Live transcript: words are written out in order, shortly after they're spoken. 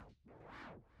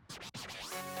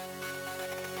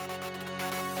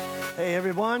Hey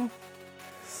everyone,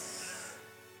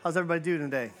 how's everybody doing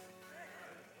today?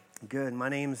 Good. My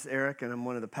name's Eric and I'm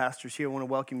one of the pastors here. I want to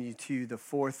welcome you to the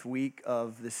fourth week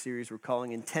of this series we're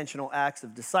calling Intentional Acts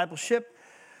of Discipleship.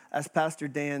 As Pastor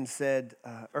Dan said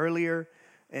earlier,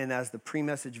 and as the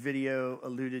pre-message video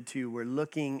alluded to, we're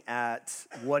looking at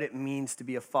what it means to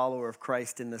be a follower of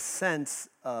Christ in the sense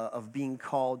of being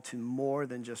called to more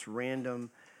than just random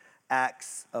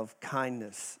acts of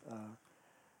kindness.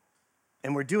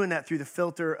 And we're doing that through the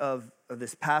filter of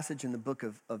this passage in the book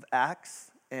of Acts.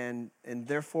 And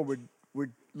therefore, we're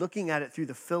looking at it through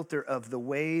the filter of the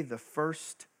way the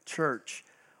first church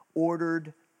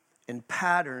ordered and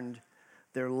patterned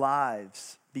their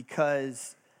lives,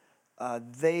 because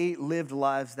they lived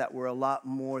lives that were a lot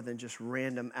more than just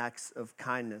random acts of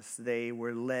kindness. They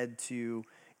were led to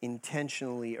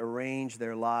intentionally arrange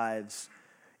their lives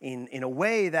in a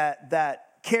way that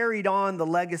carried on the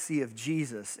legacy of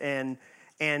Jesus, and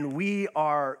we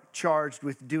are charged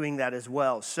with doing that as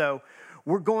well. So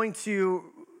we're going to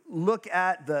look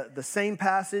at the same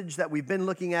passage that we've been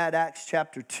looking at, Acts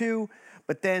chapter 2,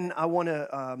 but then I want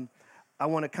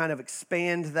to kind of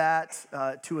expand that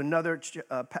to another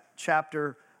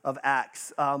chapter of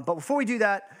Acts. But before we do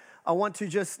that, I want to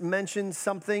just mention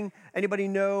something. Anybody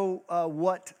know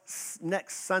what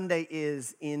next Sunday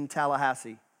is in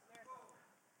Tallahassee?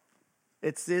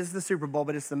 It is the Super Bowl,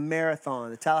 but it's the marathon,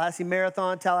 the Tallahassee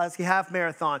Marathon, Tallahassee Half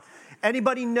Marathon.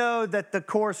 Anybody know that the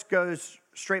course goes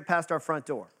straight past our front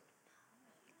door?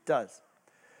 It does.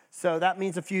 So that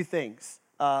means a few things.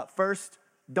 First,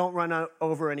 don't run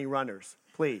over any runners,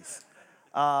 please.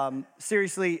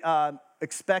 Seriously,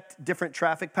 expect different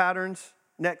traffic patterns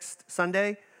next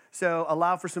Sunday. So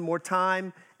allow for some more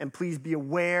time, and please be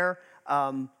aware.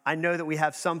 I know that we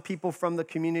have some people from the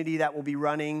community that will be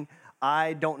running.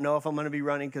 I don't know if I'm going to be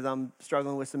running because I'm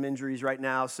struggling with some injuries right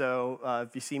now. So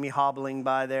if you see me hobbling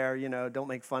by there, don't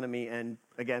make fun of me. And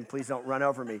again, please don't run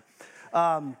over me.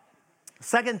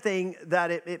 Second thing that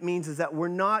it means is that we're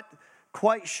not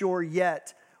quite sure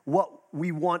yet what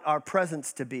we want our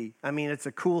presence to be. I mean, it's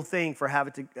a cool thing for have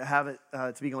it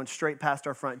to be going straight past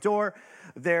our front door.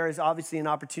 There is obviously an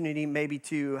opportunity maybe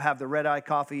to have the Red Eye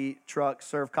coffee truck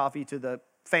serve coffee to the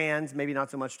fans, maybe not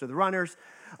so much to the runners.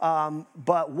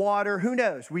 But water, who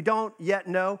knows? We don't yet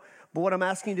know. But what I'm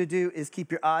asking you to do is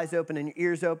keep your eyes open and your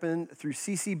ears open through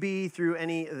CCB, through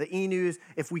any of the e-news.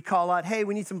 If we call out, hey,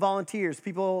 we need some volunteers,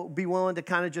 people be willing to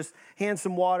kind of just hand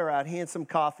some water out, hand some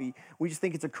coffee. We just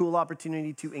think it's a cool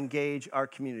opportunity to engage our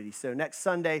community. So next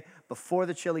Sunday, before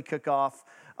the chili cook-off,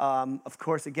 of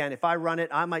course, again, if I run it,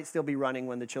 I might still be running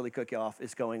when the chili cook-off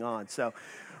is going on. So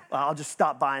I'll just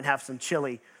stop by and have some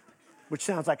chili, which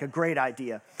sounds like a great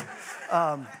idea.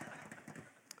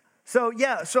 So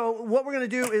what we're going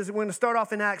to do is we're going to start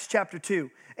off in Acts chapter 2.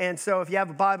 And so if you have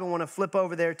a Bible, I want to flip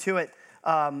over there to it.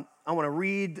 I want to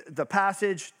read the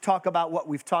passage, talk about what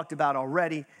we've talked about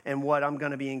already, and what I'm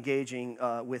going to be engaging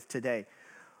with today.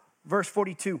 Verse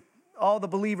 42, all the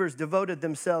believers devoted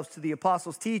themselves to the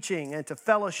apostles' teaching and to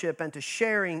fellowship and to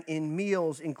sharing in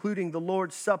meals, including the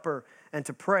Lord's Supper and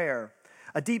to prayer.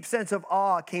 A deep sense of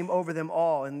awe came over them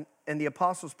all, and the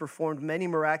apostles performed many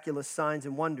miraculous signs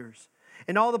and wonders.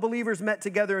 And all the believers met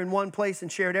together in one place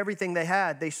and shared everything they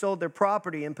had. They sold their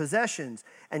property and possessions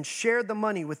and shared the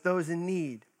money with those in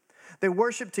need. They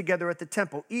worshiped together at the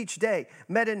temple each day,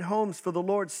 met in homes for the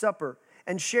Lord's Supper,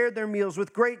 and shared their meals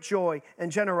with great joy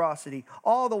and generosity,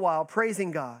 all the while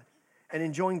praising God and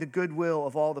enjoying the goodwill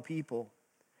of all the people.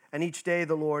 And each day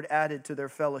the Lord added to their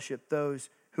fellowship those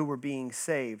who were being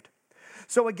saved.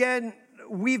 So again,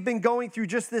 we've been going through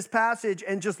just this passage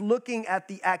and just looking at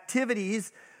the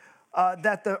activities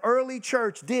that the early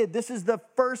church did. This is the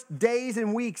first days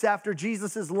and weeks after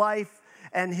Jesus' life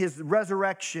and his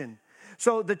resurrection.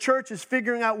 So the church is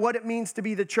figuring out what it means to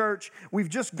be the church. We've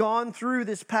just gone through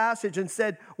this passage and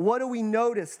said, what do we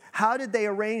notice? How did they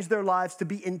arrange their lives to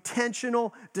be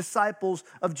intentional disciples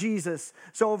of Jesus?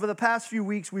 So over the past few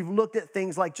weeks, we've looked at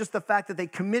things like just the fact that they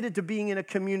committed to being in a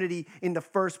community in the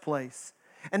first place.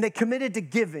 And they committed to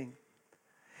giving.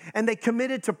 And they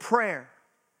committed to prayer.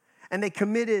 And they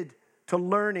committed to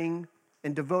learning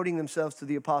and devoting themselves to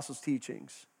the apostles'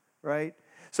 teachings, right?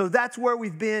 So that's where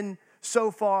we've been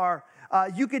so far.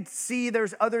 You could see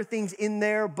there's other things in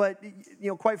there, but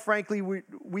quite frankly,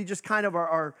 we just kind of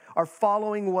are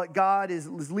following what God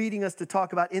is leading us to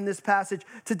talk about in this passage.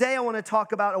 Today, I want to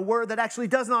talk about a word that actually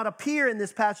does not appear in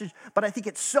this passage, but I think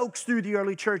it soaks through the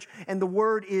early church, and the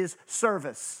word is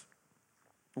service,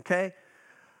 okay?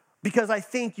 Because I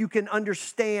think you can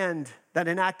understand that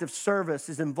an act of service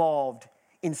is involved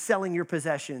in selling your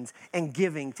possessions and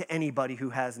giving to anybody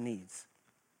who has needs.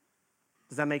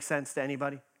 Does that make sense to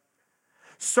anybody?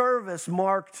 Service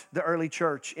marked the early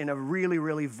church in a really,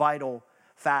 really vital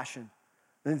fashion.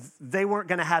 And they weren't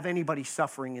going to have anybody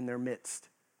suffering in their midst.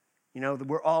 You know,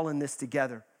 we're all in this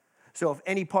together. So if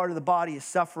any part of the body is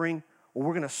suffering, well,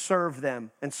 we're going to serve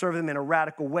them and serve them in a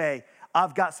radical way.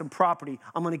 I've got some property.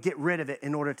 I'm going to get rid of it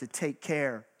in order to take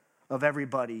care of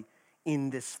everybody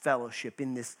in this fellowship,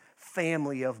 in this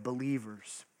family of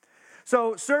believers.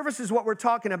 So service is what we're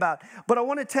talking about. But I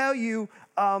want to tell you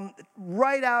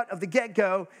right out of the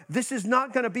get-go, this is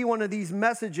not going to be one of these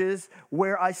messages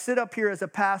where I sit up here as a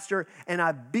pastor and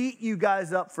I beat you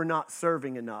guys up for not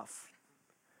serving enough.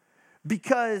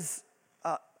 Because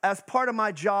as part of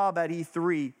my job at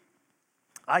E3,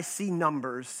 I see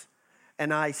numbers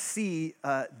and I see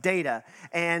data.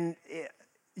 And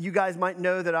you guys might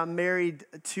know that I'm married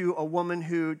to a woman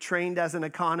who trained as an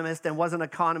economist and was an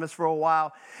economist for a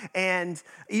while. And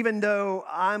even though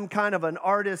I'm kind of an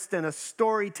artist and a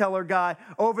storyteller guy,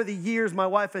 over the years, my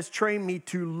wife has trained me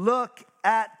to look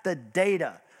at the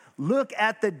data. Look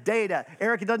at the data.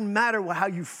 Eric, it doesn't matter how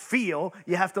you feel.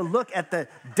 You have to look at the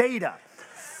data.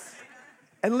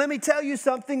 And let me tell you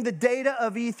something. The data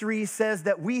of E3 says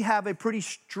that we have a pretty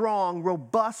strong,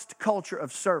 robust culture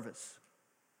of service.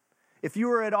 If you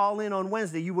were at All In on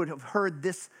Wednesday, you would have heard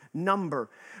this number.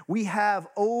 We have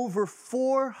over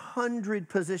 400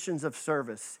 positions of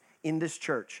service in this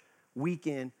church, week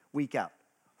in, week out.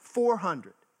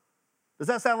 400. Does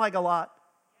that sound like a lot?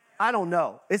 I don't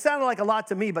know. It sounded like a lot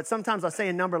to me, but sometimes I say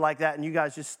a number like that and you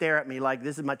guys just stare at me like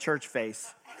this is my church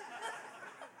face.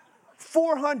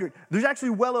 400. There's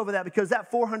actually well over that because that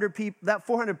 400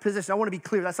 positions, I want to be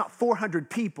clear, that's not 400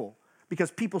 people because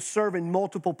people serve in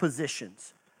multiple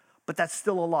positions. But that's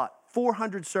still a lot.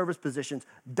 400 service positions.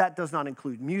 That does not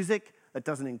include music. That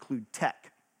doesn't include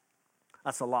tech.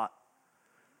 That's a lot.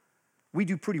 We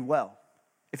do pretty well.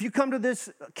 If you come to this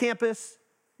campus,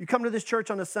 you come to this church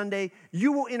on a Sunday,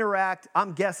 you will interact,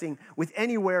 I'm guessing, with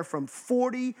anywhere from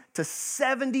 40 to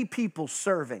 70 people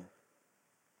serving.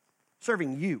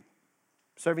 Serving you.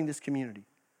 Serving this community.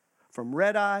 From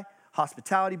Red Eye,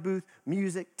 hospitality booth,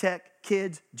 music, tech,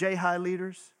 kids, J-High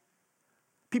leaders.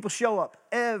 People show up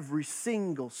every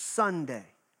single Sunday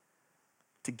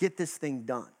to get this thing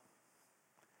done.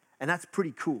 And that's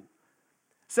pretty cool.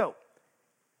 So,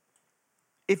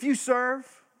 if you serve,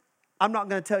 I'm not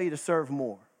going to tell you to serve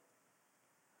more.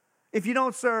 If you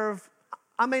don't serve,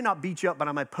 I may not beat you up, but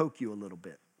I might poke you a little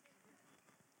bit.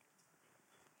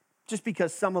 Just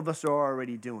because some of us are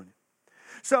already doing it.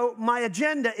 So, my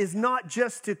agenda is not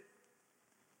just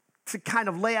to kind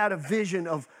of lay out a vision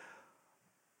of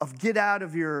get out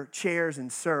of your chairs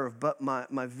and serve, but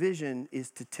my vision is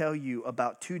to tell you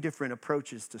about two different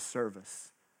approaches to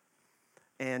service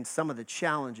and some of the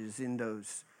challenges in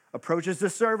those approaches to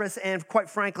service and, quite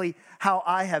frankly, how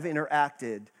I have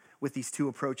interacted with these two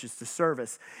approaches to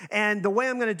service. And the way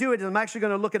I'm going to do it is I'm actually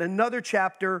going to look at another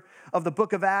chapter of the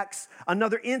book of Acts,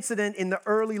 another incident in the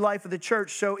early life of the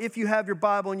church. So if you have your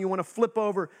Bible and you want to flip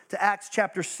over to Acts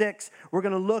chapter 6, we're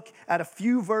going to look at a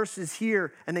few verses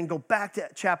here and then go back to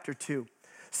chapter 2.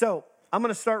 So I'm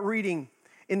going to start reading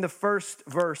in the first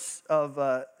verse of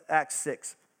Acts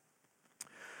 6.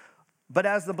 But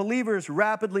as the believers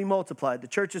rapidly multiplied, the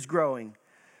church is growing,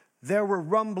 there were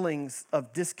rumblings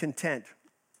of discontent.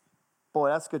 Boy,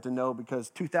 that's good to know because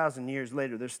 2,000 years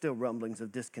later, there's still rumblings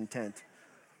of discontent.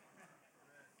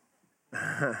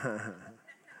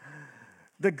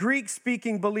 The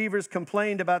Greek-speaking believers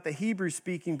complained about the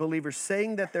Hebrew-speaking believers,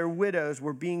 saying that their widows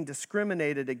were being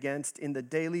discriminated against in the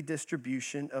daily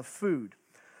distribution of food.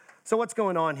 So what's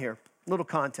going on here? Little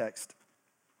context.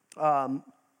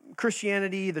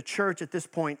 Christianity, the church at this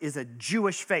point, is a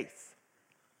Jewish faith.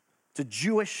 It's a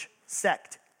Jewish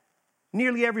sect.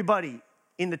 Nearly everybody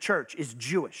in the church is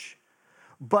Jewish.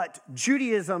 But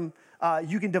Judaism,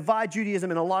 you can divide Judaism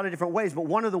in a lot of different ways, but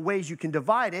one of the ways you can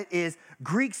divide it is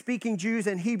Greek-speaking Jews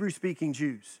and Hebrew-speaking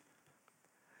Jews.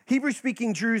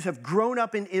 Hebrew-speaking Jews have grown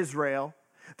up in Israel.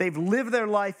 They've lived their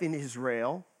life in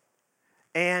Israel,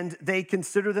 and they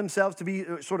consider themselves to be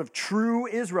sort of true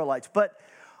Israelites. But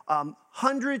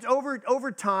hundreds,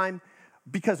 over time,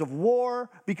 because of war,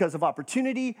 because of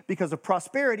opportunity, because of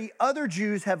prosperity, other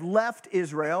Jews have left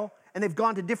Israel and they've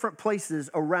gone to different places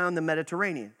around the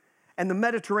Mediterranean. And the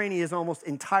Mediterranean is almost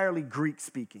entirely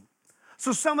Greek-speaking.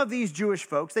 So some of these Jewish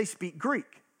folks, they speak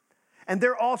Greek. And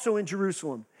they're also in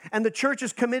Jerusalem. And the church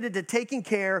is committed to taking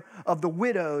care of the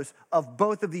widows of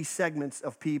both of these segments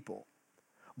of people.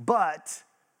 But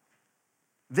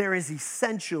there is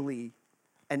essentially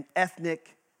an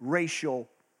ethnic, racial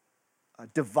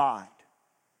divide.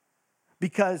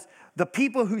 Because the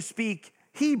people who speak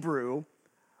Hebrew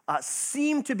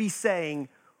seem to be saying,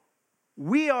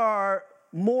 we are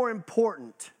more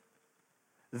important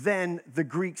than the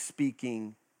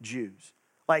Greek-speaking Jews.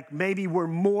 Like maybe we're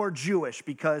more Jewish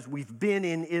because we've been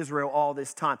in Israel all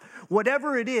this time.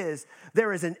 Whatever it is,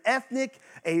 there is an ethnic,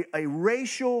 a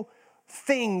racial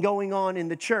thing going on in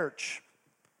the church.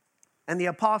 And the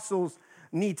apostles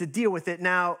need to deal with it.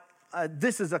 Now,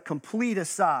 this is a complete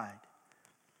aside.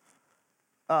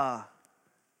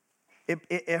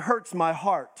 It hurts my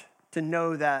heart to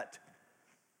know that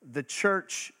the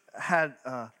church had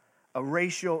a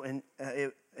racial and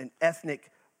an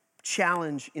ethnic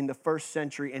challenge in the first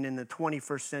century, and in the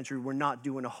 21st century, we're not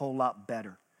doing a whole lot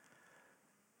better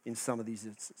in some of these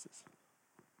instances.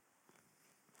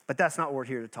 But that's not what we're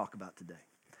here to talk about today.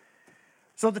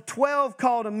 So the 12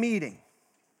 called a meeting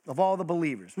of all the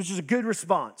believers, which is a good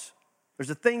response. There's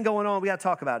a thing going on, we got to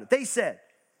talk about it. They said,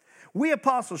 we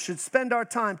apostles should spend our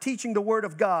time teaching the word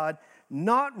of God,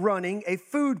 not running a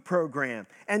food program.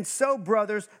 And so,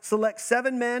 brothers, select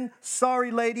 7 men.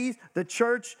 Sorry, ladies, the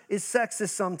church is sexist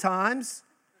sometimes,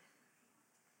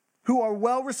 who are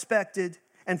well respected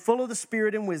and full of the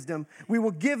Spirit and wisdom. We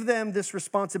will give them this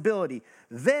responsibility.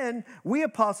 Then we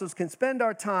apostles can spend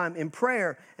our time in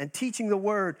prayer and teaching the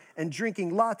word and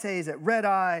drinking lattes at Red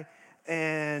Eye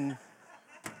and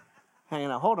hanging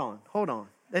out. Hold on.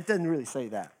 It doesn't really say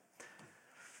that.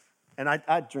 And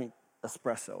I drink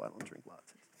espresso. I don't drink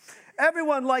lattes.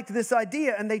 Everyone liked this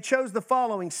idea, and they chose the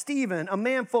following: Stephen, a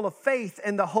man full of faith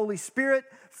and the Holy Spirit;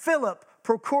 Philip,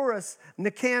 Prochorus,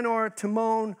 Nicanor,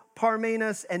 Timon,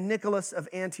 Parmenas, and Nicholas of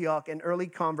Antioch, an early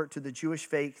convert to the Jewish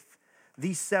faith.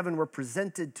 These 7 were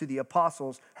presented to the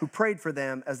apostles, who prayed for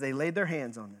them as they laid their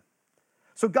hands on them.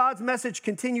 So God's message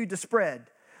continued to spread.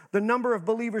 The number of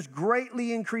believers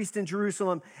greatly increased in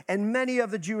Jerusalem, and many of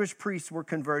the Jewish priests were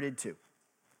converted too.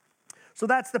 So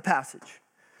that's the passage.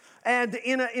 And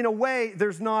in a way,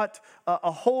 there's not a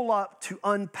whole lot to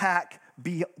unpack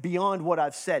beyond what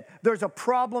I've said. There's a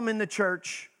problem in the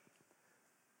church.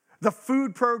 The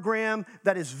food program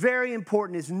that is very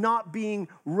important is not being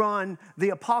run. The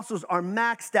apostles are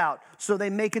maxed out, so they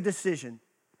make a decision.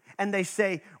 And they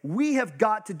say, we have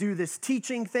got to do this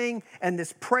teaching thing and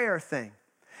this prayer thing.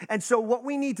 And so what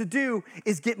we need to do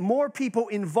is get more people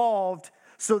involved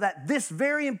so that this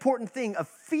very important thing of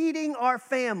feeding our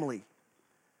family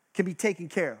can be taken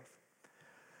care of.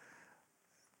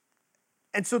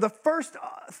 And so the first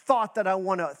thought that I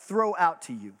want to throw out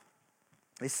to you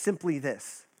is simply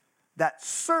this: that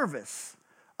service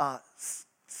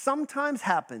sometimes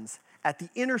happens at the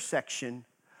intersection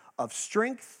of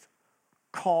strength,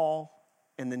 call,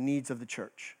 and the needs of the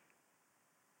church.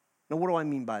 Now, what do I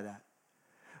mean by that?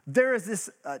 There is this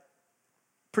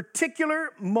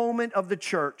particular moment of the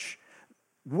church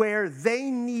where they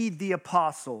need the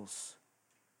apostles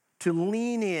to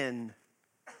lean in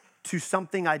to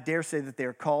something I dare say that they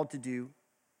are called to do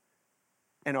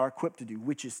and are equipped to do,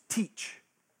 which is teach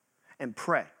and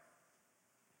pray.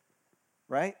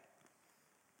 Right?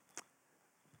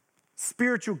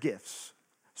 Spiritual gifts,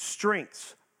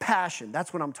 strengths, passion,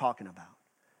 that's what I'm talking about.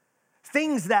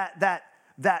 Things that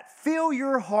fill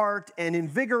your heart and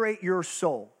invigorate your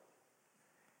soul.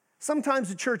 Sometimes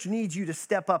the church needs you to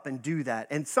step up and do that.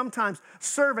 And sometimes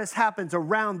service happens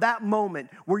around that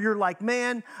moment where you're like,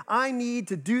 man, I need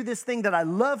to do this thing that I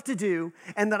love to do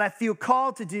and that I feel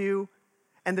called to do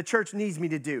and the church needs me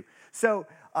to do. So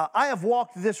I have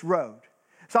walked this road.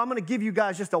 So I'm going to give you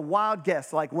guys just a wild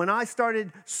guess. Like when I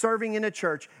started serving in a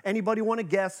church, anybody want to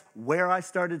guess where I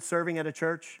started serving at a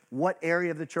church? What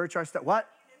area of the church I started? What?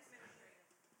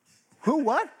 Who,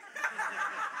 what?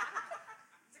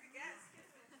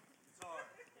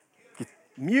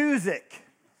 Music.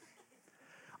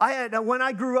 When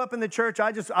I grew up in the church,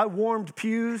 I warmed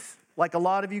pews like a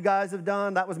lot of you guys have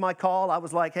done. That was my call. I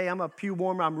was like, hey, I'm a pew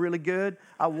warmer. I'm really good.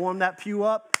 I warmed that pew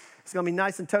up. It's going to be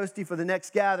nice and toasty for the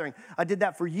next gathering. I did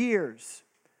that for years.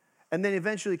 And then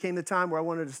eventually came the time where I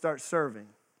wanted to start serving.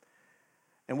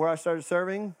 And where I started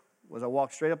serving was I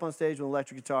walked straight up on stage with an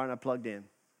electric guitar and I plugged in.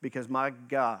 Because my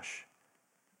gosh,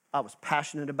 I was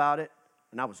passionate about it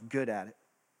and I was good at it.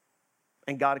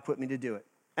 And God equipped me to do it.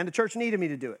 And the church needed me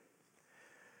to do it.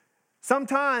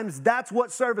 Sometimes that's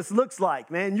what service looks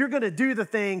like, man. You're going to do the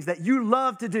things that you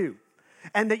love to do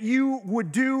and that you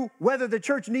would do whether the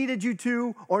church needed you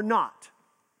to or not.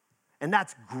 And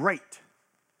that's great.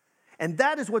 And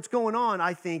that is what's going on,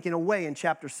 I think, in a way in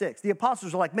chapter 6. The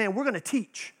apostles are like, man, we're going to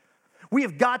teach. We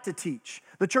have got to teach.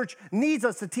 The church needs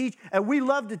us to teach, and we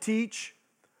love to teach.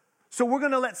 So we're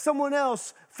going to let someone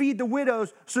else feed the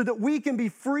widows so that we can be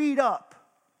freed up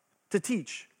to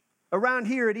teach. Around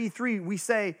here at E3, we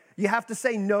say you have to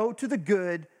say no to the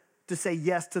good to say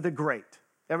yes to the great.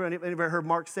 Anybody heard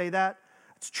Mark say that?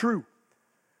 It's true,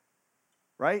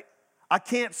 right? I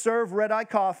can't serve red-eye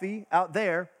coffee out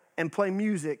there and play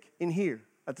music in here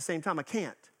at the same time. I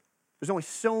can't. There's only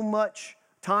so much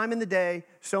time in the day,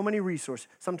 so many resources.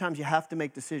 Sometimes you have to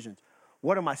make decisions.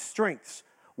 What are my strengths?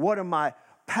 What are my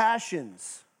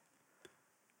passions?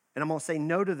 And I'm going to say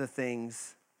no to the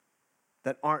things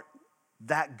that aren't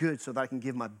that good so that I can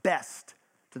give my best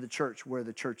to the church where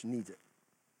the church needs it.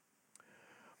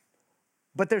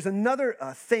 But there's another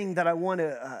thing that I want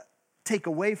to take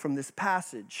away from this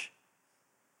passage.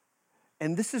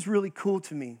 And this is really cool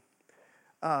to me.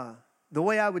 The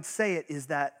way I would say it is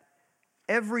that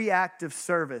every act of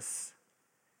service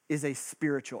is a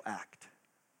spiritual act.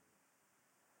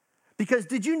 Because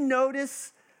did you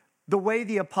notice the way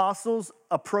the apostles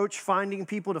approach finding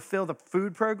people to fill the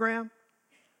food program?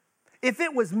 If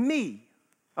it was me,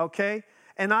 okay,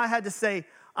 and I had to say,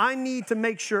 I need to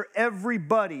make sure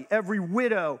everybody, every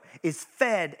widow is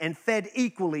fed and fed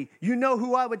equally, you know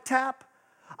who I would tap?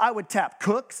 I would tap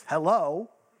cooks, hello,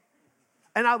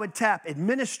 and I would tap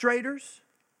administrators,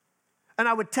 and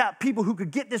I would tap people who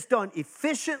could get this done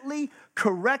efficiently,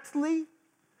 correctly,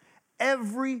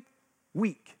 every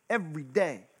week, every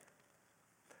day.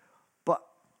 But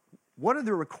what are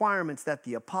the requirements that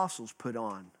the apostles put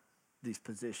on these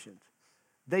positions?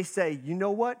 They say, you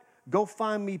know what? Go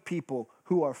find me people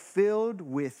who are filled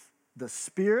with the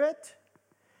Spirit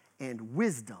and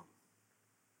wisdom.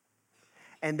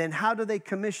 And then how do they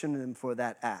commission them for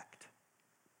that act?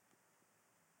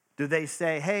 Do they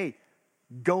say, hey,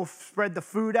 go spread the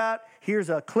food out. Here's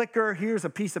a clicker. Here's a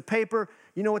piece of paper.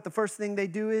 You know what the first thing they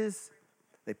do is?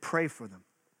 They pray for them,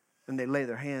 and they lay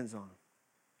their hands on them.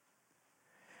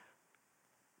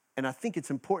 And I think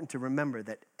it's important to remember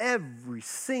that every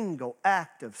single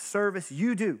act of service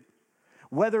you do,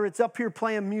 whether it's up here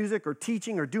playing music or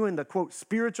teaching or doing the, quote,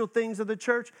 spiritual things of the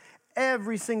church,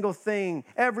 every single thing,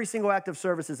 every single act of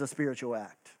service is a spiritual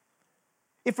act.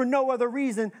 If for no other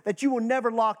reason that you will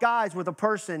never lock eyes with a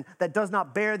person that does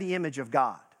not bear the image of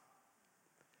God.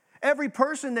 Every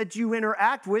person that you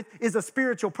interact with is a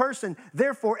spiritual person.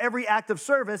 Therefore, every act of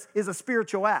service is a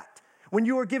spiritual act. When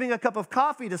you are giving a cup of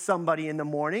coffee to somebody in the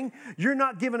morning, you're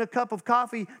not giving a cup of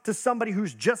coffee to somebody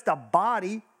who's just a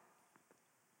body.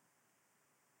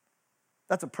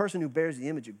 That's a person who bears the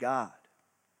image of God.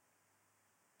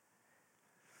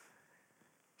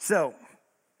 So,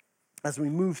 as we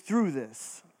move through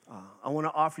this, I want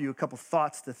to offer you a couple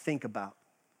thoughts to think about,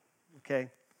 okay?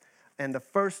 And the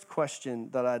first question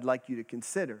that I'd like you to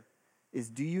consider is,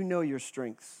 do you know your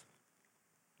strengths?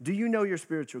 Do you know your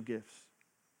spiritual gifts?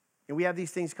 And we have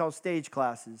these things called stage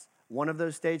classes. One of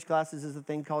those stage classes is a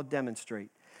thing called Demonstrate,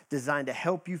 designed to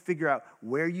help you figure out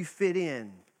where you fit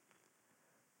in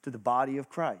to the body of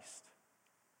Christ.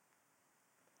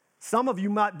 Some of you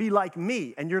might be like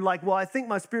me, and you're like, well, I think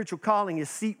my spiritual calling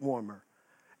is seat warmer,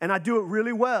 and I do it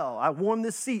really well. I warm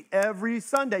this seat every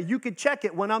Sunday. You can check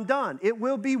it when I'm done. It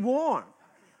will be warm.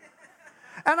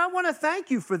 And I want to thank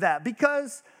you for that,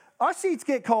 because our seats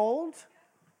get cold.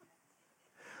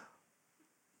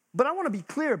 But I want to be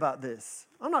clear about this.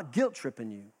 I'm not guilt-tripping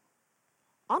you.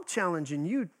 I'm challenging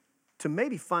you to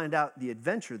maybe find out the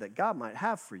adventure that God might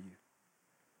have for you.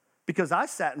 Because I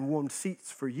sat and warmed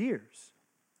seats for years.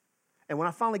 And when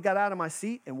I finally got out of my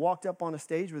seat and walked up on a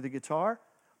stage with a guitar,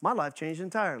 my life changed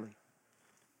entirely.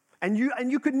 And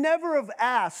you could never have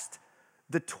asked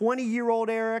the 20-year-old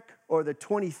Eric or the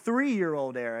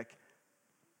 23-year-old Eric.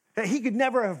 He could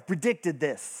never have predicted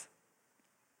this.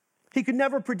 He could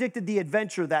never have predicted the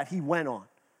adventure that he went on.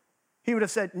 He would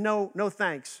have said, no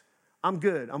thanks. I'm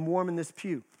good. I'm warm in this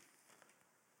pew.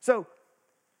 So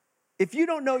if you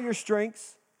don't know your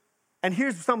strengths, and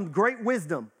here's some great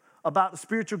wisdom about the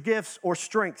spiritual gifts or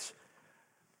strengths.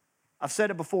 I've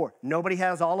said it before. Nobody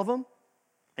has all of them,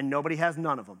 and nobody has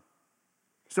none of them.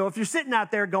 So if you're sitting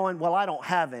out there going, well, I don't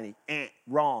have any,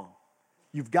 wrong.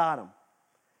 You've got them.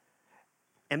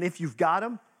 And if you've got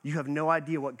them, you have no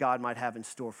idea what God might have in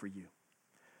store for you.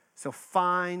 So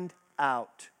find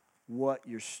out what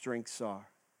your strengths are.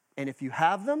 And if you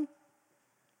have them,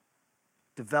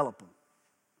 develop them.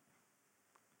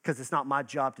 Because it's not my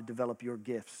job to develop your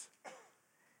gifts.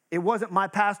 It wasn't my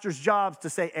pastor's job to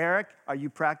say, Eric, are you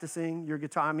practicing your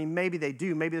guitar? I mean, maybe they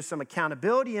do. Maybe there's some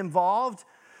accountability involved.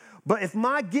 But if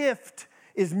my gift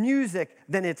is music,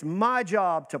 then it's my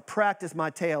job to practice my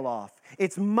tail off.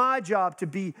 It's my job to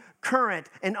be current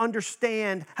and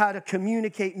understand how to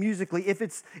communicate musically. If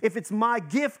it's my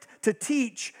gift to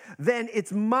teach, then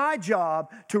it's my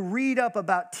job to read up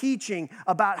about teaching,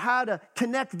 about how to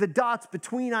connect the dots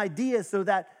between ideas so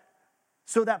that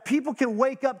so that people can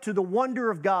wake up to the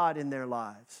wonder of God in their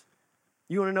lives.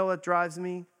 You want to know what drives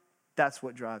me? That's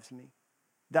what drives me.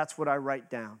 That's what I write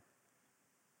down.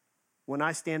 When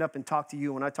I stand up and talk to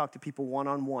you, when I talk to people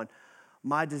one-on-one,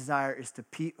 my desire is to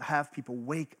have people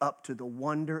wake up to the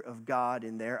wonder of God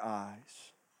in their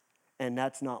eyes. And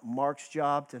that's not Mark's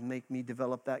job to make me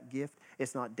develop that gift.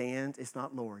 It's not Dan's, it's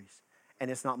not Lori's.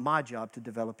 And it's not my job to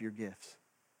develop your gifts.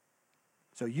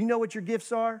 So you know what your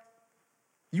gifts are?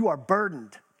 You are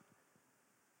burdened.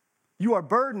 You are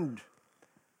burdened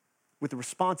with the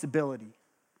responsibility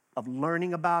of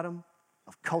learning about them,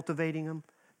 of cultivating them,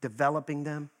 developing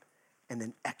them, and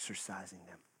then exercising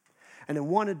them. And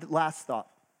then last thought.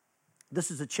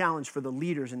 This is a challenge for the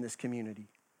leaders in this community.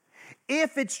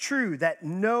 If it's true that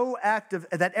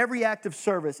every act of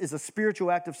service is a spiritual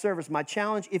act of service, my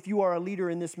challenge, if you are a leader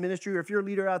in this ministry or if you're a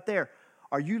leader out there,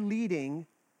 are you leading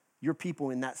your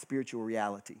people in that spiritual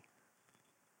reality?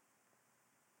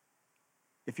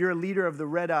 If you're a leader of the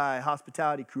Red Eye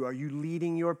Hospitality Crew, are you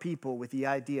leading your people with the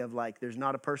idea of there's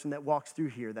not a person that walks through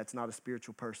here that's not a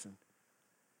spiritual person?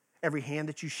 Every hand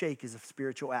that you shake is a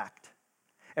spiritual act.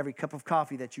 Every cup of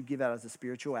coffee that you give out is a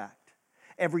spiritual act.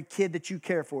 Every kid that you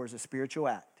care for is a spiritual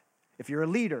act. If you're a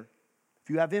leader, if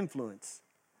you have influence,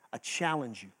 I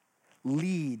challenge you,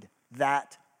 lead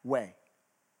that way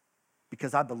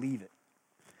because I believe it.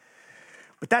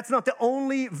 But that's not the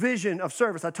only vision of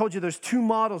service. I told you there's two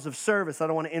models of service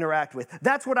that I want to interact with.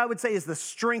 That's what I would say is the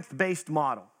strength-based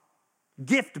model,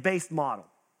 gift-based model.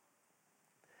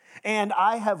 And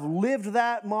I have lived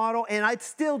that model, and I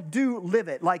still do live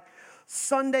it. Like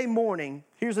Sunday morning,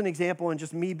 here's an example, and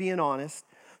just me being honest.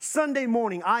 Sunday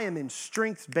morning, I am in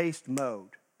strength-based mode.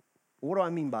 What do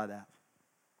I mean by that?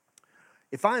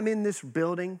 If I'm in this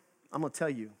building, I'm going to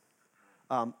tell you,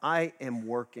 I am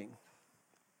working.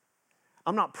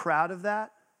 I'm not proud of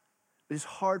that, but it's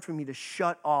hard for me to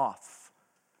shut off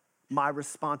my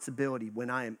responsibility when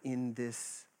I am in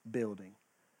this building.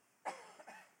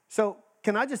 So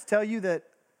can I just tell you that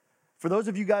for those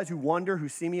of you guys who wonder, who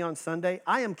see me on Sunday,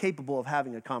 I am capable of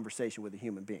having a conversation with a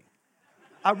human being.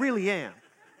 I really am.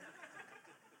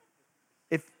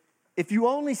 If you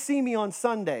only see me on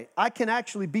Sunday, I can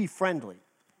actually be friendly.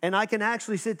 And I can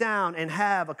actually sit down and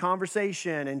have a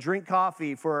conversation and drink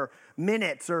coffee for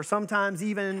minutes or sometimes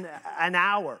even an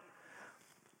hour.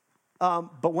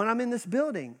 But when I'm in this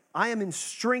building, I am in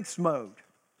strengths mode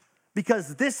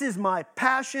because this is my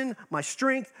passion, my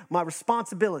strength, my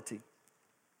responsibility.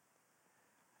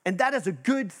 And that is a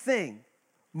good thing,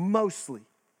 mostly.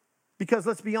 Because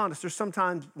let's be honest, there's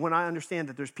sometimes when I understand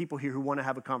that there's people here who want to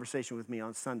have a conversation with me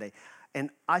on Sunday,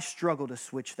 and I struggle to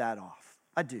switch that off.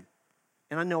 I do.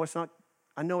 And I know it's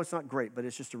not great, but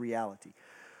it's just a reality.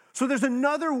 So there's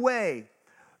another way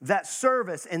that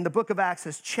service in the book of Acts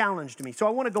has challenged me. So I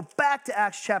want to go back to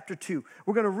Acts chapter 2.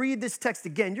 We're going to read this text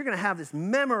again. You're going to have this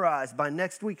memorized by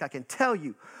next week, I can tell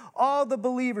you. All the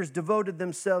believers devoted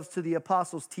themselves to the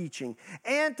apostles' teaching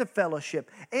and to fellowship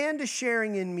and to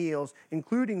sharing in meals,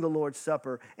 including the Lord's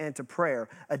Supper and to prayer.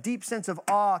 A deep sense of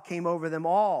awe came over them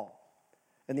all.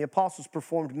 And the apostles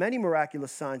performed many miraculous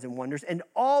signs and wonders, and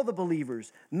all the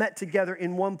believers met together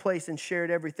in one place and shared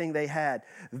everything they had.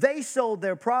 They sold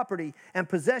their property and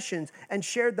possessions and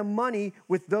shared the money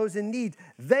with those in need.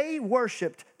 They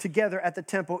worshiped together at the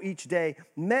temple each day,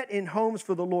 met in homes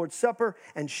for the Lord's Supper,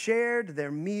 and shared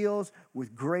their meals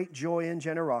with great joy and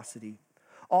generosity,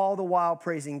 all the while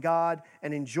praising God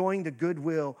and enjoying the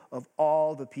goodwill of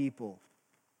all the people.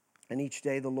 And each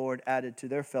day the Lord added to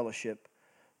their fellowship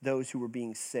those who were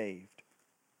being saved.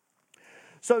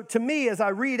 So to me, as I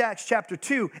read Acts chapter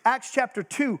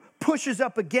 2 pushes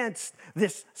up against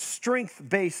this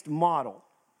strength-based model,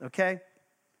 okay?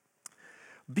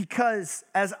 Because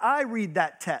as I read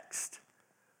that text,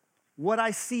 what I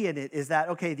see in it is that,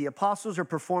 okay, the apostles are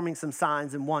performing some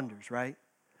signs and wonders, right?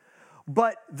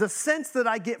 But the sense that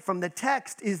I get from the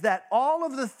text is that all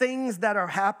of the things that are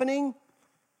happening,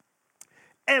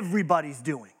 everybody's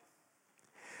doing.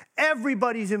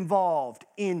 Everybody's involved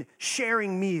in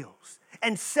sharing meals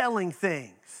and selling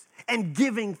things and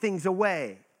giving things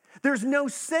away. There's no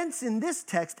sense in this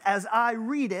text as I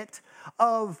read it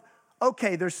of,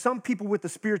 okay, there's some people with the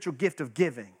spiritual gift of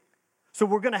giving. So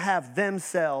we're going to have them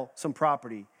sell some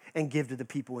property and give to the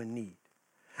people in need.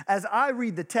 As I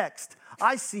read the text,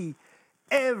 I see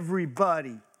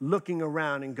everybody looking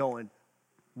around and going,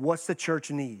 what's the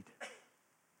church need?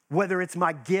 Whether it's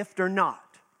my gift or not.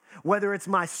 Whether it's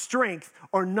my strength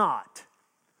or not,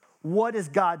 what is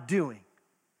God doing?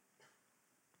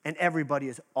 And everybody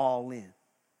is all in.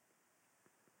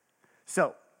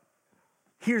 So,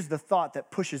 here's the thought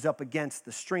that pushes up against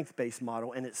the strength-based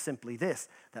model, and it's simply this,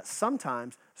 that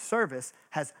sometimes service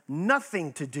has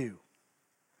nothing to do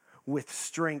with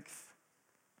strength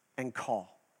and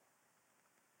call.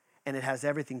 And it has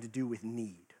everything to do with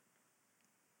need.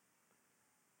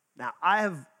 Now, I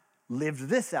have lived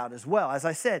this out as well. As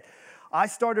I said, I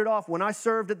started off, when I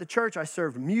served at the church, I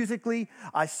served musically,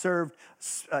 I served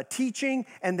teaching,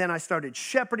 and then I started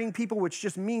shepherding people, which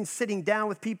just means sitting down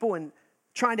with people and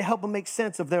trying to help them make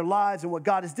sense of their lives and what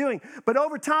God is doing. But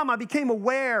over time, I became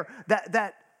aware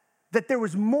that there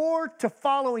was more to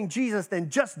following Jesus than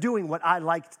just doing what I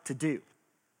liked to do.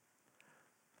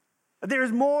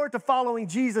 There's more to following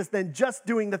Jesus than just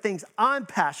doing the things I'm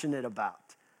passionate about.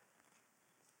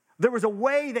 There was a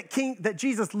way that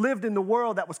Jesus lived in the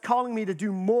world that was calling me to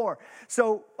do more.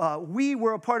 So we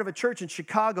were a part of a church in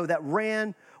Chicago that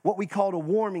ran what we called a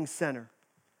warming center.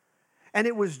 And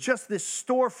it was just this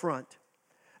storefront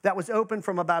that was open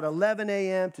from about 11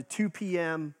 a.m. to 2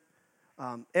 p.m.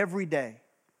 Every day.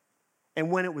 And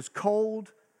when it was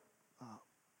cold,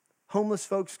 homeless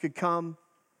folks could come,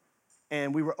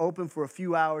 and we were open for a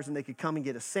few hours, and they could come and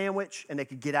get a sandwich, and they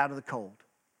could get out of the cold.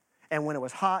 And when it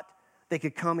was hot, they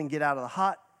could come and get out of the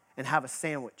hot and have a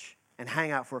sandwich and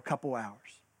hang out for a couple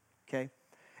hours, okay?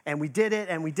 And we did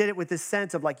it with this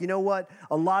sense of like, you know what?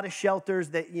 A lot of shelters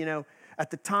that, at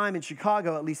the time in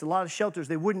Chicago, at least a lot of shelters,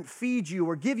 they wouldn't feed you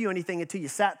or give you anything until you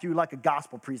sat through like a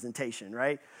gospel presentation,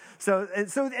 right? So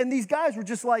these guys were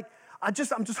just like, I'm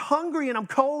just hungry and I'm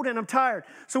cold and I'm tired.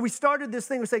 So we started this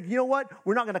thing. We said, you know what?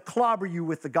 We're not going to clobber you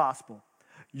with the gospel.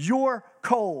 You're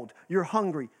cold. You're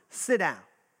hungry. Sit down.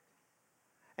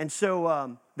 And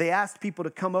so they asked people to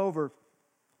come over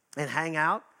and hang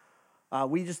out.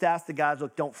 We just asked the guys,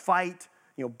 look, don't fight.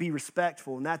 Be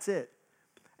respectful, and that's it.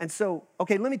 And so,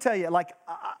 okay, let me tell you, like,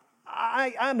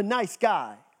 I'm a nice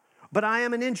guy, but I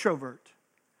am an introvert.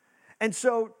 And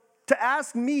so to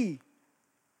ask me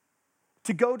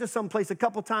to go to someplace a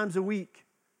couple times a week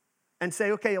and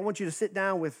say, okay, I want you to sit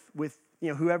down with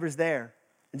whoever's there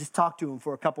and just talk to them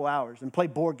for a couple hours and play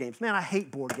board games. Man, I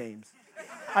hate board games.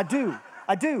 I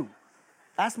do.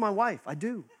 Ask my wife, I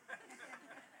do.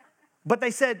 But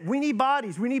they said, we need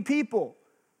bodies, we need people.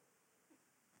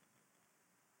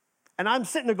 And I'm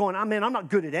sitting there going, I'm not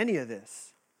good at any of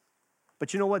this.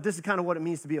 But you know what? This is kind of what it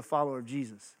means to be a follower of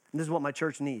Jesus. And this is what my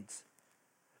church needs.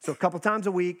 So a couple times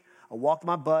a week, I walked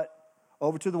my butt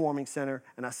over to the warming center,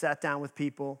 and I sat down with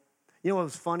people. You know what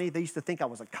was funny? They used to think I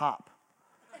was a cop.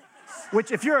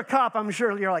 Which, if you're a cop, I'm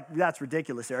sure you're like, that's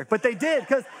ridiculous, Eric. But they did,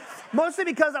 mostly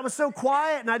because I was so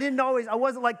quiet, and I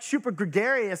wasn't like super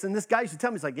gregarious. And this guy used to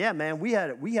tell me, he's like, yeah, man, we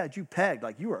had you pegged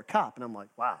like you were a cop. And I'm like,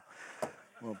 wow.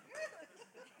 Well.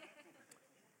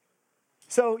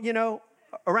 So,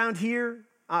 around here,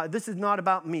 this is not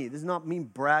about me. This is not me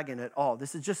bragging at all.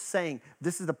 This is just saying,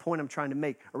 this is the point I'm trying to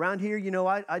make. Around here,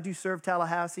 I do serve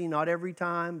Tallahassee, not every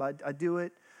time, but I do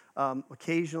it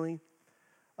occasionally.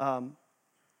 I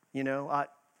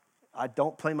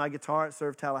don't play my guitar at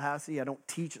Serve Tallahassee. I don't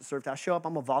teach at Serve Tallahassee. I show up,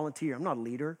 I'm a volunteer. I'm not a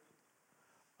leader.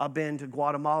 I've been to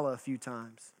Guatemala a few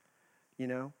times,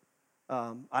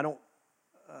 I'm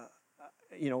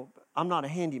not a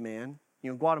handyman.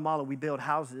 In Guatemala, we build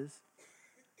houses.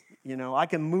 I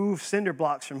can move cinder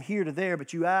blocks from here to there,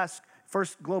 but you ask,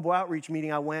 first global outreach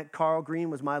meeting I went, Carl Green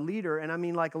was my leader, and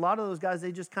a lot of those guys,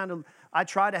 they just kind of, I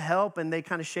try to help, and they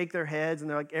kind of shake their heads, and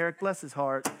they're like, Eric, bless his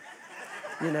heart.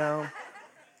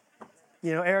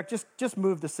 Eric, just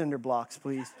move the cinder blocks,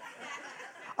 please.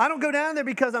 I don't go down there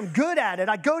because I'm good at it.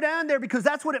 I go down there because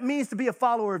that's what it means to be a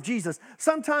follower of Jesus.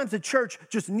 Sometimes the church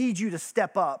just needs you to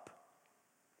step up.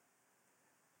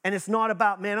 And it's not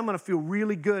about, man, I'm going to feel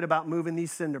really good about moving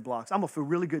these cinder blocks. I'm going to feel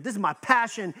really good. This is my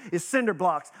passion is cinder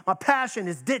blocks. My passion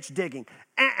is ditch digging.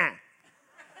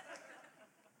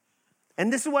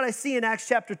 And this is what I see in Acts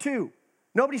chapter 2.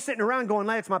 Nobody's sitting around going,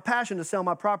 it's my passion to sell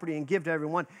my property and give to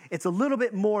everyone. It's a little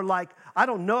bit more like, I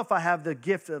don't know if I have the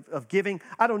gift of giving.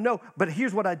 I don't know. But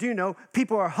here's what I do know.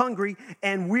 People are hungry,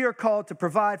 and we are called to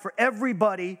provide for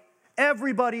everybody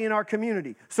in our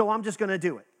community. So I'm just going to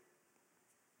do it.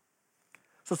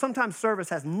 So sometimes service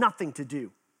has nothing to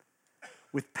do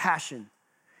with passion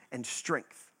and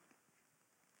strength.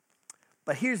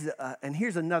 But here's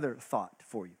another thought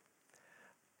for you.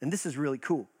 And this is really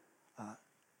cool.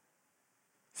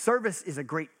 Service is a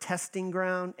great testing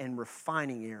ground and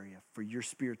refining area for your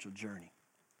spiritual journey.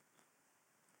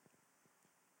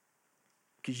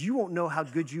 Because you won't know how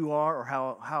good you are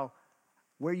or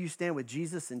where you stand with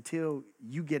Jesus until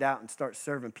you get out and start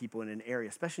serving people in an area,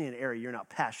 especially in an area you're not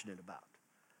passionate about.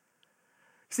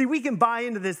 See, we can buy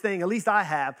into this thing, at least I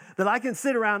have, that I can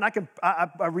sit around,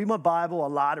 I read my Bible a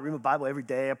lot. I read my Bible every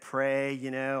day. I pray,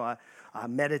 I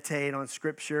meditate on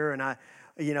Scripture, and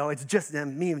it's just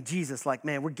me and Jesus, like,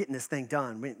 man, we're getting this thing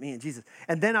done, me and Jesus.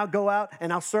 And then I'll go out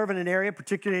and I'll serve in an area,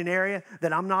 particularly an area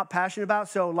that I'm not passionate about.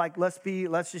 So, like, let's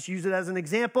just use it as an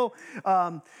example.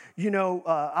 I'm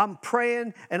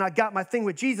praying and I got my thing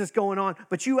with Jesus going on,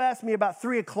 but you asked me about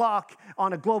 3 o'clock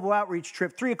on a global outreach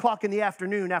trip, 3 o'clock in the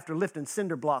afternoon after lifting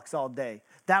cinder blocks all day.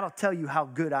 That'll tell you how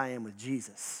good I am with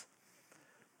Jesus.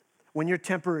 When your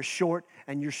temper is short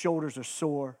and your shoulders are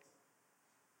sore,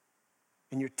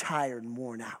 and you're tired and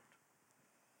worn out.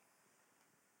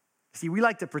 See, we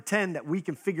like to pretend that we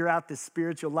can figure out this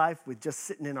spiritual life with just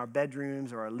sitting in our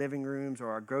bedrooms or our living rooms or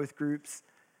our growth groups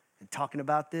and talking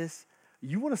about this.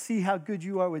 You want to see how good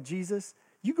you are with Jesus?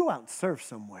 You go out and serve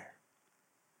somewhere.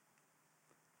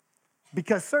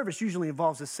 Because service usually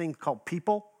involves this thing called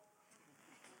people.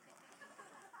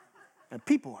 And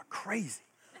people are crazy.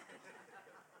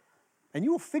 And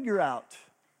you will figure out,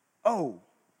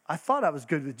 I thought I was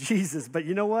good with Jesus, but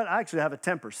you know what? I actually have a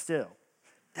temper still.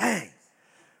 Dang.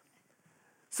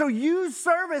 So use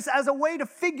service as a way to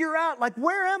figure out, like,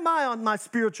 where am I on my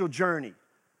spiritual journey?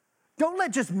 Don't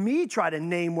let just me try to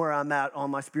name where I'm at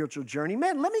on my spiritual journey.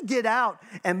 Man, let me get out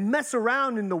and mess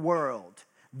around in the world.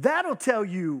 That'll tell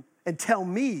you and tell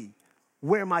me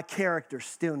where my character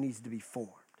still needs to be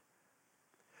formed.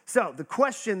 So the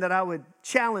question that I would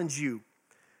challenge you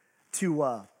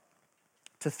to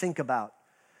think about,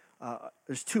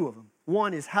 there's two of them.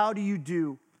 One is, how do you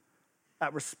do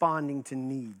at responding to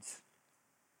needs?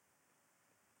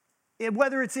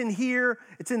 Whether it's in here,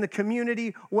 it's in the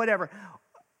community, whatever.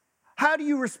 How do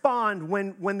you respond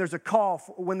when there's a call,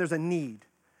 when there's a need?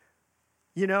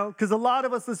 Because a lot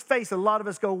of us, let's face it, a lot of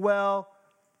us go, well,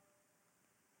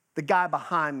 the guy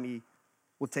behind me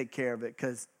will take care of it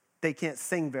because they can't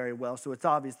sing very well, so it's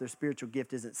obvious their spiritual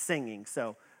gift isn't singing,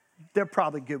 so they're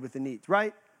probably good with the needs,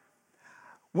 right?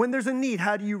 When there's a need,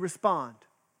 how do you respond?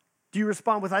 Do you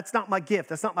respond with, that's not my gift,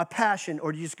 that's not my passion,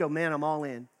 or do you just go, man, I'm all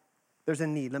in. There's a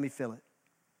need, let me fill it.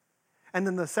 And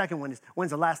then the second one is,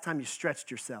 when's the last time you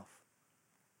stretched yourself?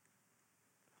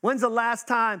 When's the last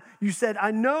time you said,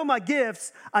 I know my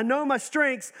gifts, I know my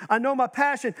strengths, I know my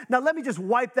passion, now let me just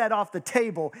wipe that off the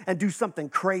table and do something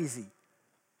crazy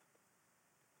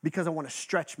because I want to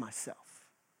stretch myself.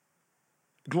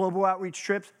 Global outreach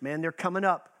trips, man, they're coming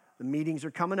up. The meetings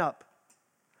are coming up.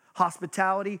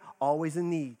 Hospitality, always a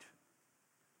need.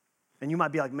 And you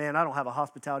might be like, man, I don't have a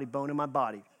hospitality bone in my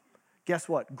body. Guess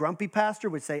what? Grumpy pastor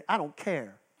would say, I don't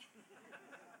care.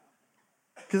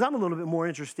 Because I'm a little bit more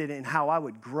interested in how I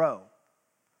would grow.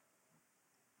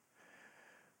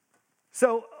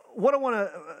 So what I want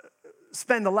to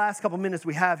spend the last couple minutes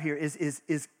we have here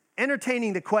is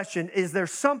entertaining the question, is there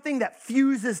something that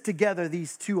fuses together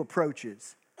these two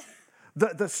approaches?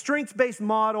 The strengths-based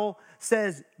model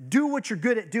says, do what you're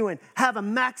good at doing, have a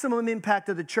maximum impact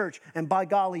of the church, and by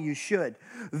golly, you should.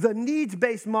 The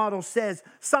needs-based model says,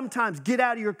 sometimes get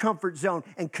out of your comfort zone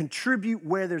and contribute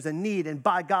where there's a need, and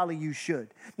by golly, you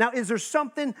should. Now, is there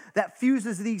something that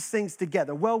fuses these things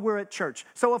together? Well, we're at church,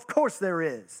 so of course there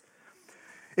is.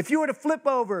 If you were to flip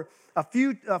over a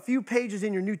few pages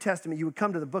in your New Testament, you would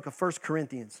come to the book of 1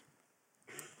 Corinthians.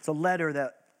 It's a letter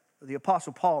that the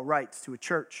Apostle Paul writes to a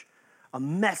church. A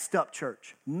messed up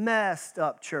church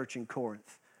in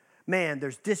Corinth. Man,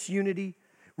 there's disunity,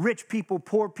 rich people,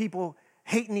 poor people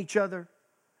hating each other.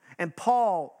 And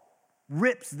Paul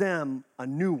rips them a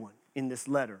new one in this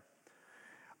letter.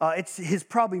 It's his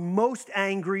probably most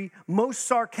angry, most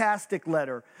sarcastic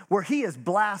letter where he is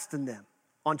blasting them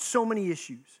on so many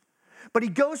issues. But he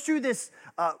goes through this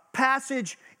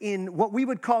passage in what we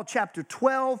would call chapter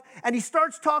 12, and he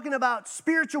starts talking about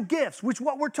spiritual gifts, which is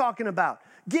what we're talking about.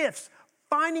 Gifts.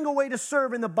 Finding a way to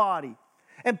serve in the body.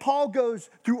 And Paul goes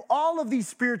through all of these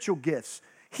spiritual gifts,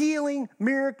 healing,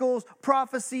 miracles,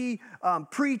 prophecy,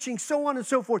 preaching, so on and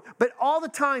so forth. But all the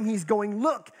time he's going,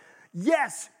 look,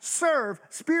 yes, serve,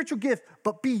 spiritual gift,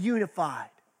 but be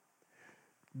unified.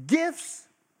 Gifts,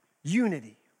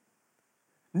 unity.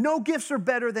 No gifts are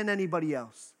better than anybody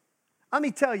else. Let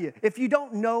me tell you, if you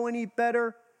don't know any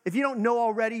better, if you don't know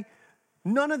already,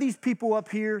 none of these people up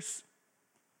here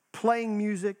playing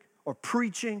music or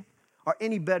preaching are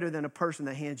any better than a person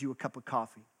that hands you a cup of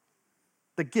coffee.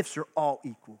 The gifts are all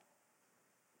equal.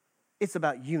 It's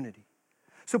about unity.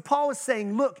 So Paul is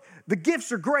saying, look, the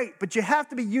gifts are great, but you have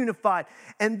to be unified.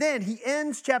 And then he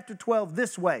ends chapter 12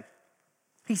 this way.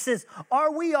 He says,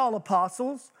 are we all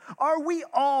apostles? Are we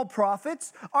all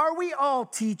prophets? Are we all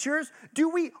teachers? Do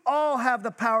we all have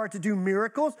the power to do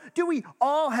miracles? Do we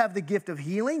all have the gift of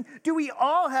healing? Do we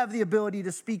all have the ability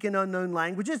to speak in unknown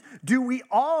languages? Do we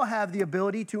all have the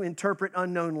ability to interpret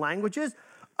unknown languages?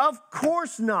 Of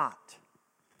course not.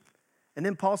 And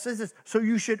then Paul says this, so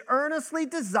you should earnestly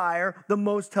desire the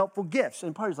most helpful gifts.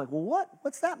 And Paul's like, well,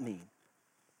 what's that mean?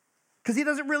 Because he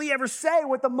doesn't really ever say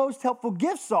what the most helpful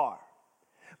gifts are.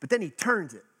 But then he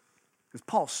turns it, because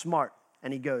Paul's smart,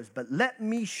 and he goes, but let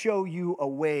me show you a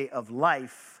way of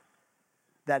life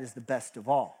that is the best of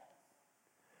all.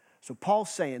 So Paul's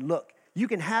saying, look, you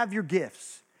can have your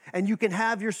gifts, and you can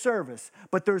have your service,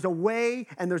 but there's a way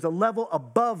and there's a level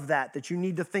above that you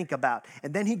need to think about.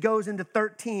 And then he goes into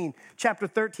chapter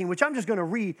 13, which I'm just going to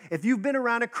read. If you've been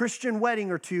around a Christian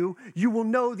wedding or two, you will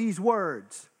know these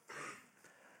words.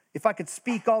 If I could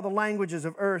speak all the languages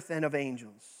of earth and of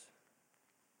angels,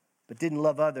 but didn't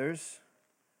love others,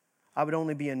 I would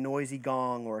only be a noisy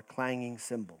gong or a clanging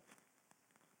cymbal.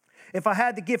 If I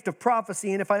had the gift of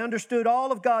prophecy, and if I understood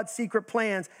all of God's secret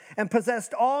plans and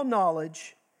possessed all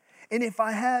knowledge, and if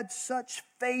I had such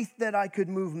faith that I could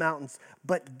move mountains,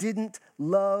 but didn't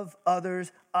love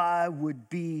others, I would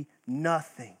be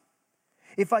nothing.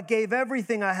 If I gave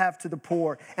everything I have to the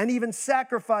poor and even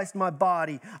sacrificed my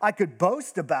body, I could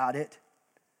boast about it.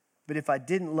 But if I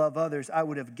didn't love others, I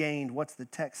would have gained, what's the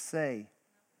text say?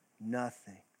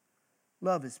 Nothing.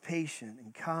 Love is patient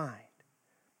and kind.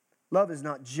 Love is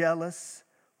not jealous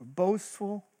or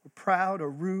boastful or proud or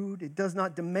rude. It does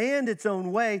not demand its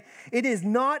own way. It is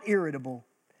not irritable,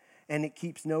 and it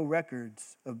keeps no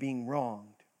records of being wronged.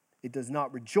 It does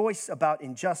not rejoice about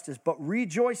injustice, but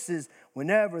rejoices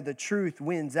whenever the truth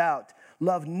wins out.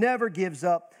 Love never gives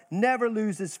up, never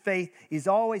loses faith, is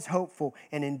always hopeful,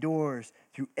 and endures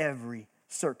through every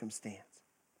circumstance.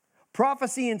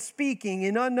 Prophecy and speaking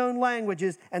in unknown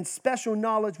languages and special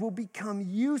knowledge will become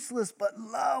useless, but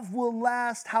love will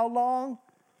last how long?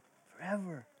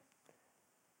 Forever.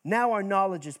 Now our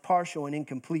knowledge is partial and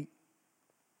incomplete,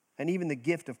 and even the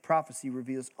gift of prophecy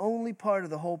reveals only part of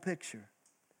the whole picture.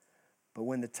 But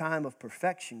when the time of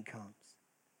perfection comes,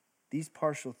 these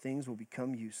partial things will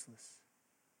become useless.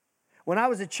 When I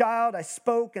was a child, I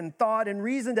spoke and thought and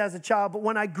reasoned as a child, but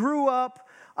when I grew up,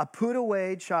 I put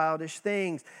away childish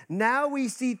things. Now we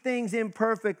see things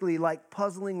imperfectly, like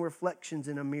puzzling reflections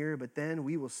in a mirror, but then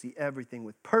we will see everything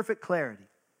with perfect clarity.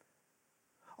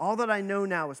 All that I know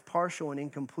now is partial and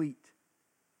incomplete,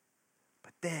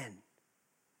 but then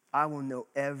I will know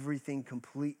everything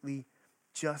completely,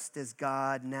 just as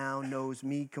God now knows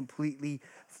me completely.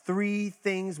 3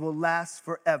 things will last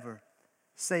forever.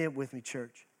 Say it with me,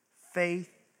 church.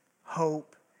 Faith,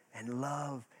 hope, and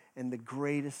love. And the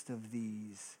greatest of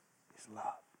these is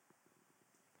love.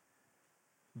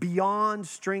 Beyond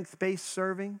strength-based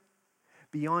serving,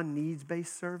 beyond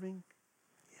needs-based serving,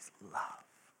 is love.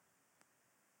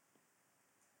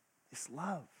 It's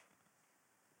love.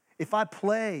 If I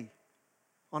play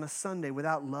on a Sunday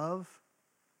without love,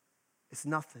 it's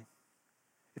nothing.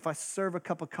 If I serve a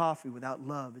cup of coffee without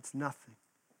love, it's nothing.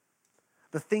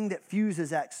 The thing that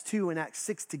fuses Acts 2 and Acts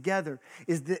 6 together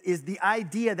is the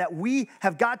idea that we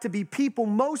have got to be people,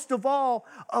 most of all,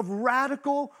 of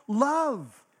radical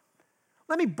love.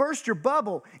 Let me burst your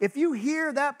bubble. If you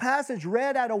hear that passage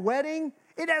read at a wedding,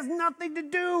 it has nothing to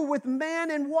do with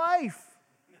man and wife.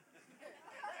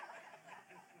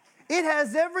 It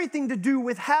has everything to do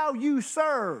with how you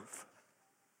serve.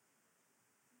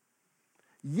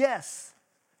 Yes,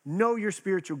 know your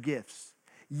spiritual gifts.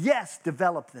 Yes,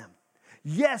 develop them.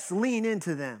 Yes, lean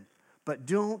into them. But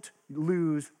don't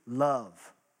lose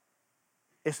love.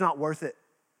 It's not worth it.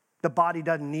 The body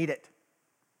doesn't need it.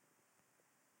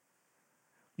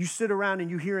 You sit around and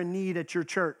you hear a need at your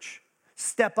church.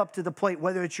 Step up to the plate,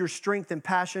 whether it's your strength and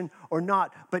passion or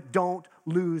not. But don't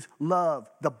lose love.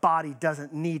 The body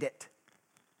doesn't need it.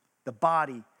 The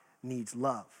body needs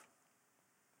love.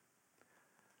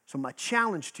 So my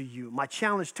challenge to you, my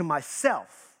challenge to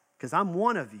myself, because I'm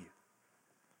one of you,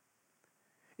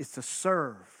 is to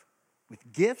serve with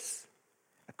gifts,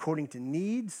 according to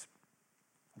needs,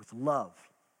 with love.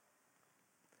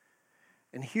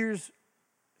 And here's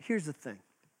the thing.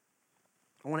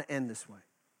 I want to end this way.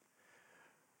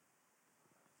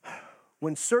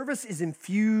 When service is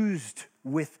infused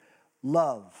with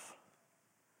love,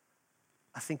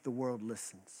 I think the world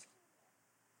listens.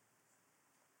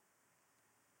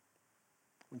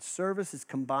 When service is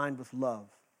combined with love,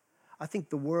 I think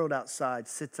the world outside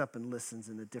sits up and listens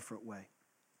in a different way.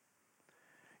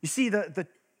 You see, the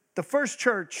first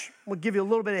church, we'll give you a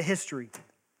little bit of history.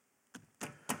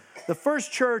 The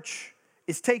first church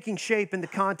is taking shape in the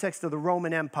context of the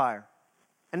Roman Empire,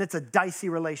 and it's a dicey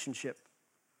relationship.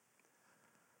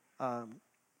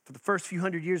 For the first few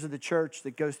hundred years of the church,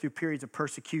 that goes through periods of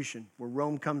persecution where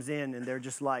Rome comes in and they're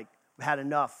just like, we've had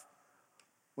enough.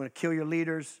 We're going to kill your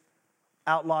leaders,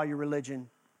 outlaw your religion.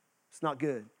 It's not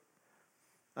good.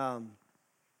 That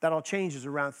all changes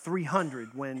around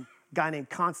 300 when a guy named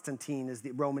Constantine is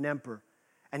the Roman emperor.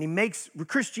 And he makes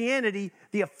Christianity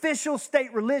the official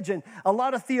state religion. A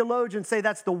lot of theologians say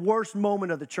that's the worst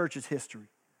moment of the church's history.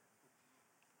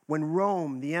 When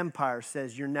Rome, the empire,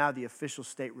 says you're now the official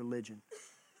state religion.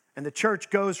 And the church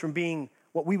goes from being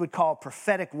what we would call a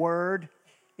prophetic word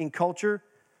in culture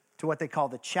to what they call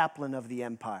the chaplain of the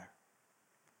empire.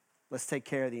 Let's take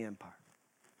care of the empire.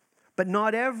 But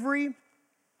not every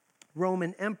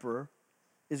Roman emperor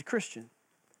is a Christian.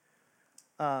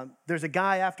 There's a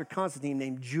guy after Constantine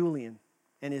named Julian,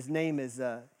 and his name is,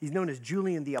 he's known as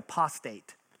Julian the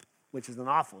Apostate, which is an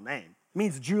awful name. It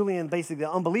means Julian, basically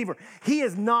the unbeliever. He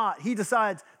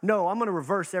decides, no, I'm going to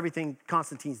reverse everything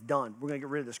Constantine's done. We're going to get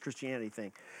rid of this Christianity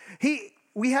thing.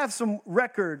 We have some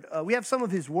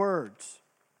of his words.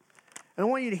 And I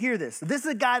want you to hear this. This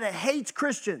is a guy that hates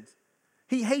Christians.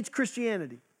 He hates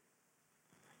Christianity.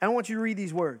 And I want you to read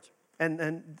these words.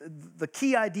 And the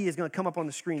key idea is going to come up on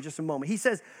the screen in just a moment. He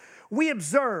says, we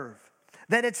observe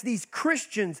that it's these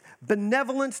Christians'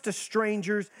 benevolence to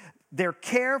strangers, their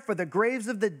care for the graves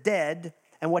of the dead,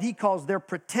 and what he calls their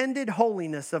pretended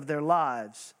holiness of their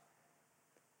lives.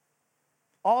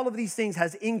 All of these things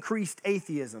has increased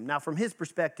atheism. Now, from his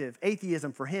perspective,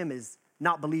 atheism for him is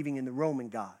not believing in the Roman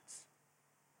gods.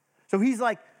 So he's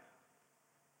like,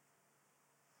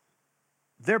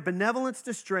 their benevolence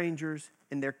to strangers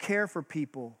and their care for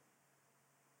people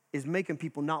is making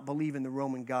people not believe in the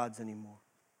Roman gods anymore.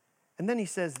 And then he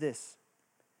says this,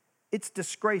 it's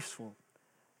disgraceful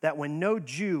that when no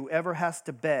Jew ever has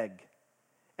to beg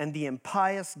and the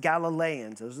impious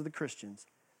Galileans, those are the Christians,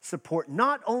 support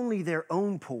not only their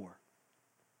own poor,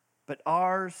 but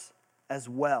ours as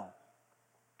well.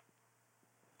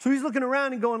 So he's looking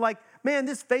around and going like, man,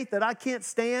 this faith that I can't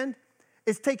stand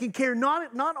is taking care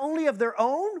not only of their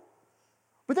own,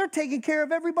 but they're taking care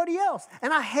of everybody else.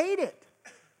 And I hate it.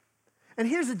 And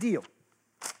here's the deal.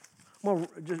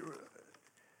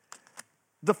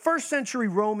 The first century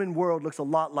Roman world looks a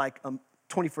lot like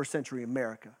 21st century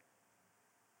America.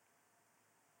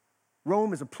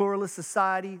 Rome is a pluralist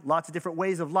society, lots of different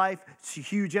ways of life. It's a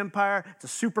huge empire. It's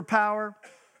a superpower.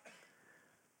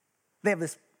 They have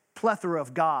this plethora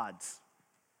of gods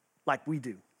like we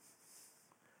do.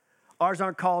 Ours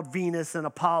aren't called Venus and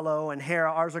Apollo and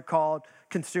Hera. Ours are called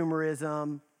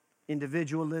consumerism,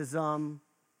 individualism.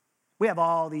 We have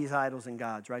all these idols and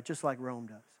gods, right? Just like Rome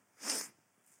does.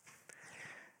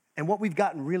 And what we've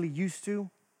gotten really used to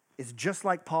is just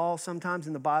like Paul sometimes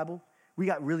in the Bible, we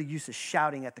got really used to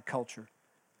shouting at the culture.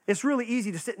 It's really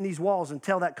easy to sit in these walls and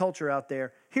tell that culture out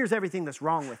there, here's everything that's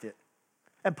wrong with it.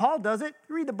 And Paul does it.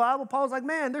 You read the Bible, Paul's like,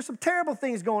 man, there's some terrible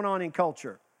things going on in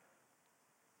culture.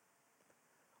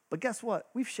 But guess what?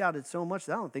 We've shouted so much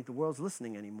that I don't think the world's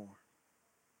listening anymore.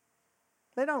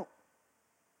 They don't.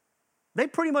 They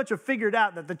pretty much have figured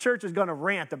out that the church is going to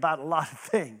rant about a lot of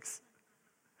things.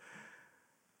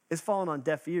 It's fallen on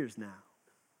deaf ears now.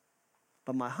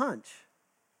 But my hunch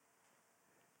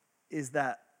is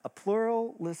that a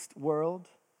pluralist world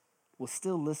will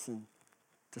still listen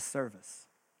to service.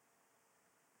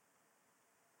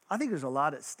 I think there's a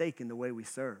lot at stake in the way we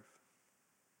serve.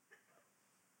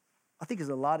 I think there's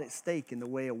a lot at stake in the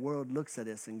way a world looks at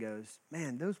us and goes,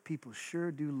 man, those people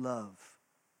sure do love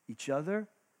each other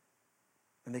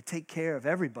and they take care of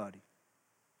everybody,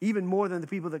 even more than the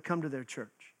people that come to their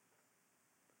church.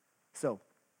 So,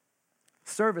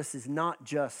 service is not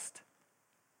just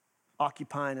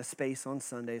occupying a space on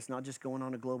Sunday. It's not just going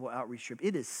on a global outreach trip.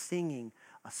 It is singing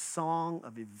a song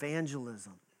of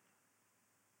evangelism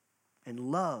and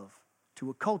love to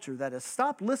a culture that has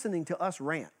stopped listening to us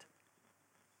rant,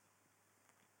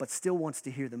 but still wants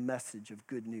to hear the message of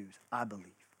good news, I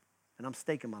believe. And I'm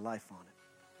staking my life on it.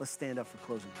 Let's stand up for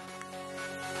closing.